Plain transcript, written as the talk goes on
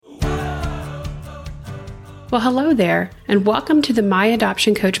Well, hello there, and welcome to the My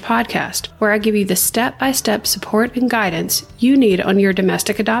Adoption Coach podcast, where I give you the step-by-step support and guidance you need on your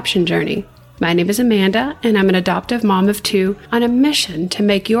domestic adoption journey. My name is Amanda, and I'm an adoptive mom of two on a mission to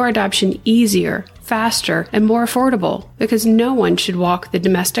make your adoption easier, faster, and more affordable, because no one should walk the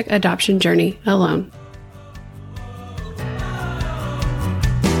domestic adoption journey alone.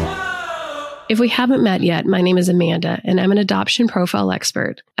 If we haven't met yet, my name is Amanda, and I'm an adoption profile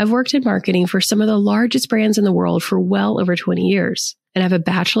expert. I've worked in marketing for some of the largest brands in the world for well over 20 years. And I have a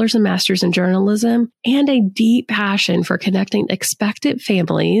bachelor's and master's in journalism and a deep passion for connecting expectant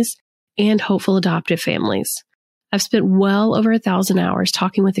families and hopeful adoptive families. I've spent well over 1,000 hours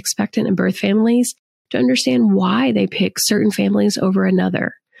talking with expectant and birth families to understand why they pick certain families over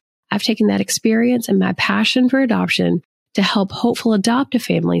another. I've taken that experience and my passion for adoption to help hopeful adoptive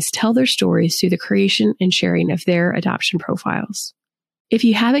families tell their stories through the creation and sharing of their adoption profiles. If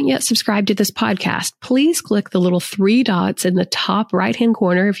you haven't yet subscribed to this podcast, please click the little 3 dots in the top right-hand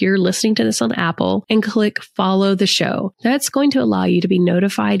corner if you're listening to this on Apple and click follow the show. That's going to allow you to be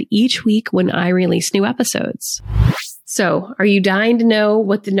notified each week when I release new episodes. So, are you dying to know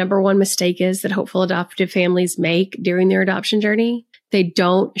what the number one mistake is that hopeful adoptive families make during their adoption journey? They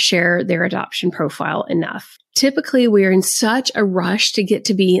don't share their adoption profile enough. Typically, we're in such a rush to get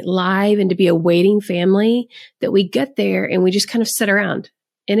to be live and to be a waiting family that we get there and we just kind of sit around.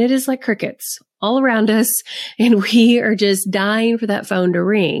 And it is like crickets all around us, and we are just dying for that phone to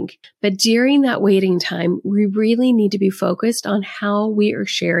ring. But during that waiting time, we really need to be focused on how we are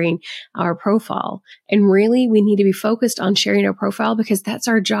sharing our profile. And really, we need to be focused on sharing our profile because that's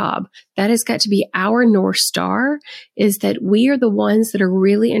our job. That has got to be our North Star, is that we are the ones that are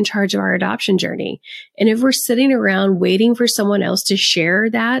really in charge of our adoption journey. And if we're sitting around waiting for someone else to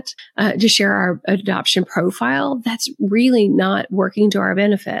share that, to share our adoption profile, that's really not working to our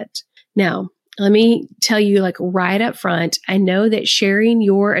benefit. Now, let me tell you, like right up front, I know that sharing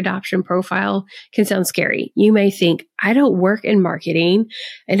your adoption profile can sound scary. You may think, I don't work in marketing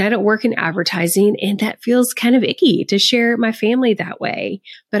and I don't work in advertising, and that feels kind of icky to share my family that way.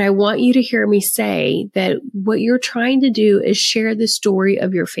 But I want you to hear me say that what you're trying to do is share the story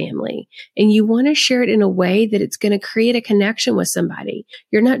of your family, and you want to share it in a way that it's going to create a connection with somebody.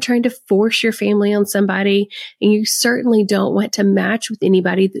 You're not trying to force your family on somebody, and you certainly don't want to match with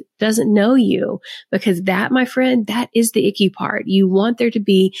anybody that doesn't know you, because that, my friend, that is the icky part. You want there to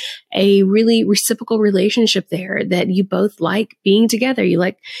be a really reciprocal relationship there, that you both like being together. You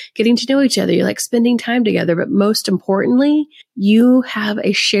like getting to know each other. You like spending time together. But most importantly, you have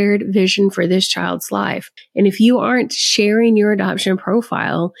a shared vision for this child's life. And if you aren't sharing your adoption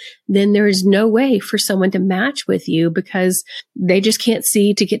profile, then there is no way for someone to match with you because they just can't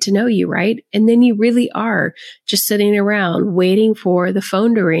see to get to know you, right? And then you really are just sitting around waiting for the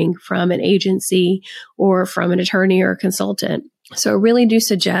phone to ring from an agency or from an attorney or a consultant. So I really do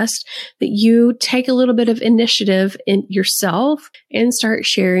suggest that you take a little bit of initiative in yourself and start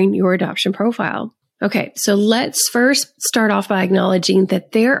sharing your adoption profile. Okay, so let's first start off by acknowledging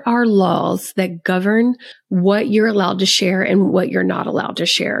that there are laws that govern what you're allowed to share and what you're not allowed to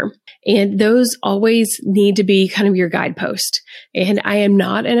share. And those always need to be kind of your guidepost. And I am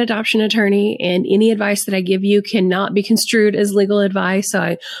not an adoption attorney, and any advice that I give you cannot be construed as legal advice. So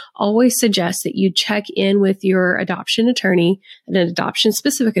I always suggest that you check in with your adoption attorney. An adoption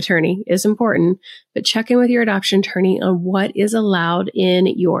specific attorney is important, but check in with your adoption attorney on what is allowed in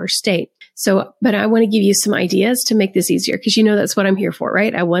your state. So, but I want to give you some ideas to make this easier, because you know that's what I'm here for,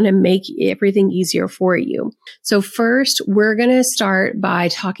 right? I want to make everything easier for you. So first, we're going to start by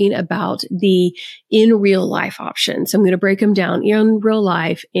talking about the in real life options. I'm going to break them down in real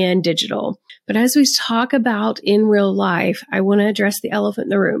life and digital. But as we talk about in real life, I want to address the elephant in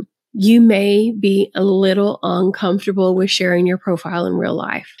the room. You may be a little uncomfortable with sharing your profile in real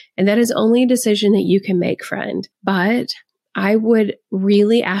life. And that is only a decision that you can make, friend. But I would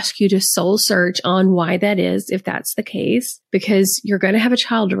really ask you to soul search on why that is, if that's the case, because you're going to have a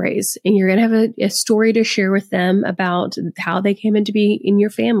child to raise and you're going to have a story to share with them about how they came into be in your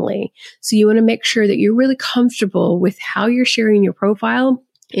family. So you want to make sure that you're really comfortable with how you're sharing your profile.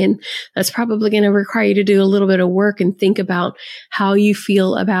 And that's probably going to require you to do a little bit of work and think about how you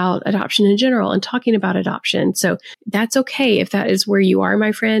feel about adoption in general and talking about adoption. So that's okay if that is where you are,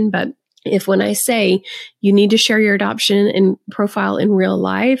 my friend. But if when I say you need to share your adoption and profile in real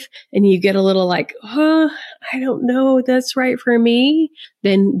life and you get a little like, I don't know, that's right for me,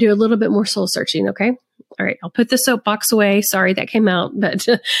 then do a little bit more soul searching, okay? All right, I'll put the soapbox away. Sorry that came out, but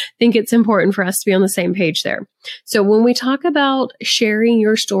I think it's important for us to be on the same page there. So when we talk about sharing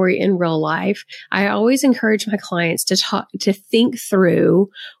your story in real life, I always encourage my clients to think through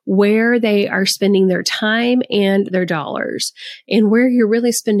where they are spending their time and their dollars, and where you're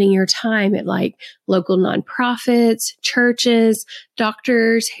really spending your time at like local nonprofits, churches,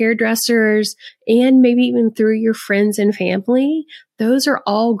 doctors, hairdressers, and maybe even through your friends and family. Those are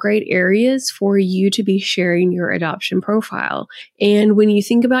all great areas for you to be sharing your adoption profile. And when you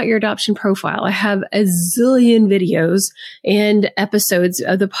think about your adoption profile, I have a zillion videos and episodes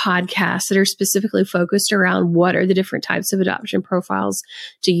of the podcast that are specifically focused around what are the different types of adoption profiles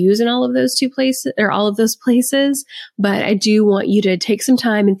to use in all of those places. But I do want you to take some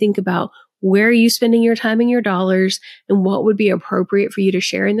time and think about where are you spending your time and your dollars, and what would be appropriate for you to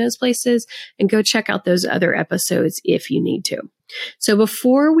share in those places, and go check out those other episodes if you need to. So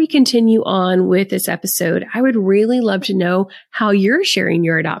before we continue on with this episode, I would really love to know how you're sharing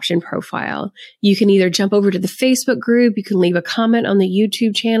your adoption profile. You can either jump over to the Facebook group, you can leave a comment on the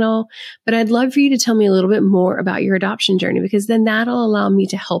YouTube channel, but I'd love for you to tell me a little bit more about your adoption journey, because then that'll allow me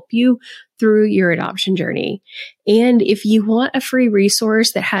to help you through your adoption journey. And if you want a free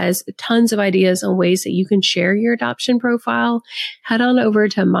resource that has tons of ideas on ways that you can share your adoption profile, head on over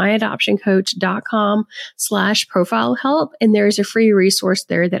to myadoptioncoach.com/profile help. And there's a free resource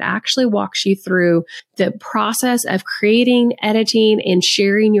there that actually walks you through the process of creating, editing, and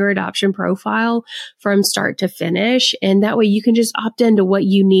sharing your adoption profile from start to finish. And that way you can just opt into what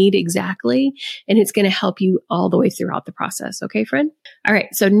you need exactly, and it's going to help you all the way throughout the process. Okay, friend? All right.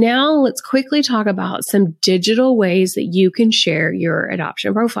 So now let's quickly talk about some digital ways that you can share your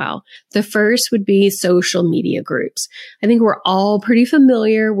adoption profile. The first would be social media groups. I think we're all pretty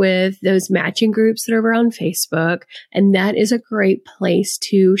familiar with those matching groups that are around Facebook, and that is a great place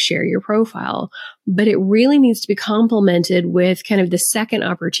to share your profile. But it really needs to be complemented with kind of the second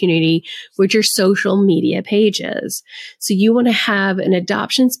opportunity, which are social media pages. So you want to have an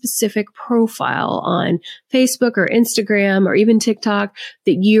adoption specific profile on Facebook or Instagram or even TikTok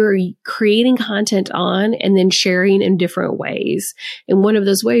that you're creating content on and then sharing in different ways. And one of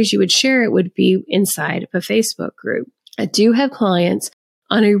those ways you would share it would be inside of a Facebook group. I do have clients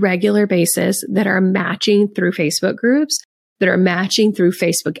on a regular basis that are matching through Facebook groups, that are matching through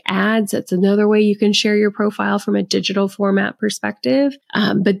Facebook ads. That's another way you can share your profile from a digital format perspective.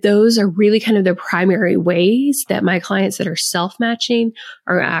 But those are really kind of the primary ways that my clients that are self-matching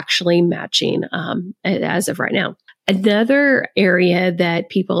are actually matching as of right now. Another area that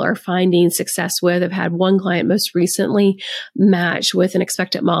people are finding success with, I've had one client most recently match with an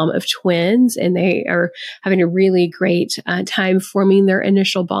expectant mom of twins, and they are having a really great time forming their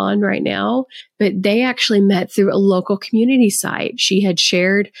initial bond right now. But they actually met through a local community site. She had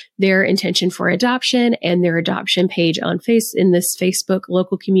shared their intention for adoption and their adoption page on in this Facebook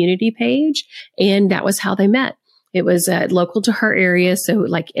local community page, and that was how they met. It was local to her area. So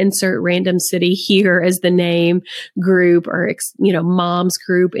like insert random city here as the name, group, or, mom's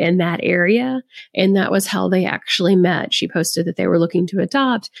group in that area. And that was how they actually met. She posted that they were looking to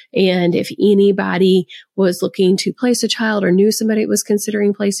adopt. And if anybody was looking to place a child or knew somebody was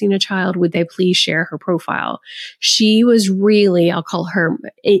considering placing a child, would they please share her profile? She was really, I'll call her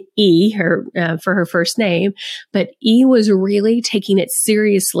E, for her first name, but E was really taking it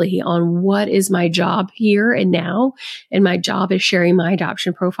seriously on what is my job here and now. And my job is sharing my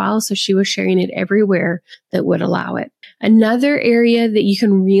adoption profile. So she was sharing it everywhere that would allow it. Another area that you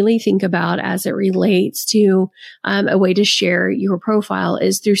can really think about as it relates to a way to share your profile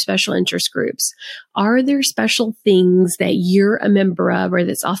is through special interest groups. Are there special things that you're a member of or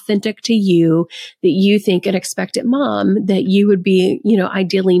that's authentic to you that you think an expectant mom that you would be,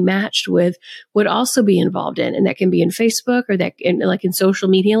 ideally matched with would also be involved in? And that can be in Facebook, or that in social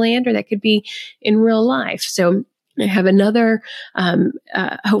media land, or that could be in real life. So I have another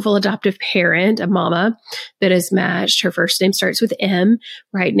hopeful adoptive parent, a mama, that has matched. Her first name starts with M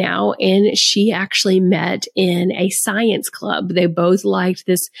right now, and she actually met in a science club. They both liked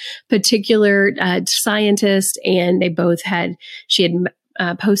this particular scientist, and she had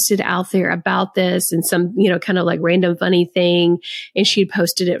posted out there about this and some, kind of like random funny thing. And she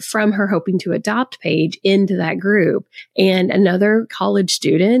posted it from her hoping to adopt page into that group. And another college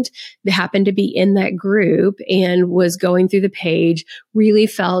student that happened to be in that group and was going through the page really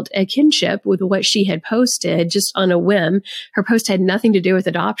felt a kinship with what she had posted just on a whim. Her post had nothing to do with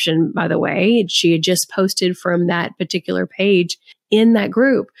adoption, by the way. She had just posted from that particular page in that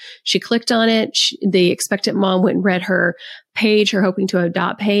group. She clicked on it. The expectant mom went and read her page, her hoping to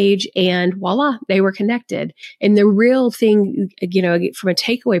adopt page, and voila, they were connected. And the real thing, from a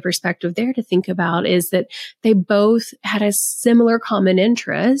takeaway perspective there to think about is that they both had a similar common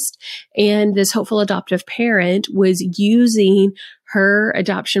interest. And this hopeful adoptive parent was using her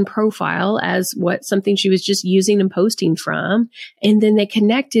adoption profile as something she was just using and posting from. And then they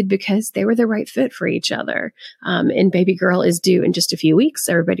connected because they were the right fit for each other. And baby girl is due in just a few weeks.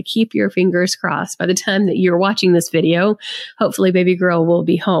 Everybody keep your fingers crossed. By the time that you're watching this video, hopefully baby girl will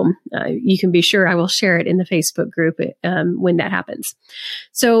be home. You can be sure I will share it in the Facebook group when that happens.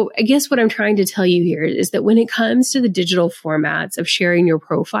 So I guess what I'm trying to tell you here is that when it comes to the digital formats of sharing your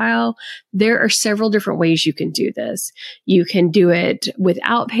profile, there are several different ways you can do this. You can do it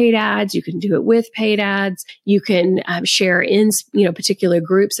without paid ads. You can do it with paid ads. You can share in particular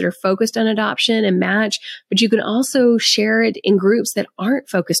groups that are focused on adoption and match, but you can also share it in groups that aren't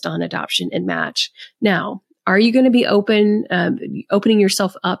focused on adoption and match. Now, are you going to be opening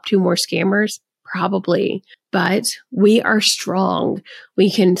yourself up to more scammers? Probably, but we are strong. We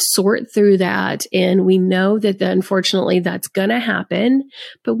can sort through that, and we know that unfortunately that's going to happen,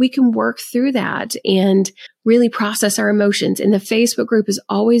 but we can work through that and really process our emotions. And the Facebook group is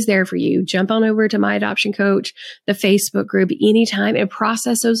always there for you. Jump on over to My Adoption Coach, the Facebook group, anytime, and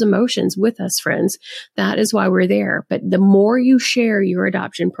process those emotions with us, friends. That is why we're there. But the more you share your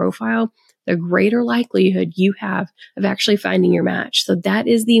adoption profile, the greater likelihood you have of actually finding your match. So that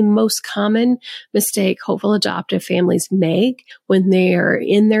is the most common mistake hopeful adoptive families make when they are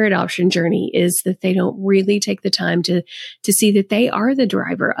in their adoption journey, is that they don't really take the time to see that they are the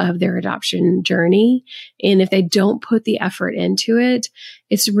driver of their adoption journey. And if they don't put the effort into it,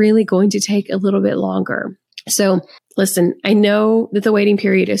 it's really going to take a little bit longer. So listen, I know that the waiting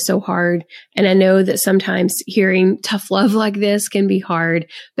period is so hard, and I know that sometimes hearing tough love like this can be hard,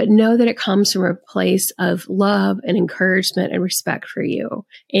 but know that it comes from a place of love and encouragement and respect for you.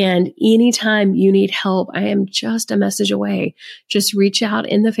 And anytime you need help, I am just a message away. Just reach out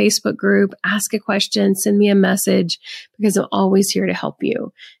in the Facebook group, ask a question, send me a message, because I'm always here to help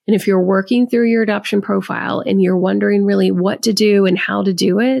you. And if you're working through your adoption profile and you're wondering really what to do and how to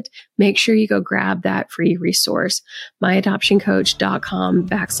do it, make sure you go grab that free resource,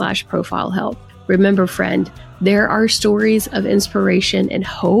 myadoptioncoach.com/profile help. Remember, friend, there are stories of inspiration and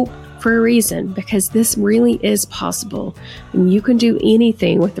hope for a reason, because this really is possible. And you can do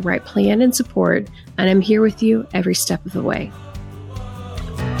anything with the right plan and support. And I'm here with you every step of the way.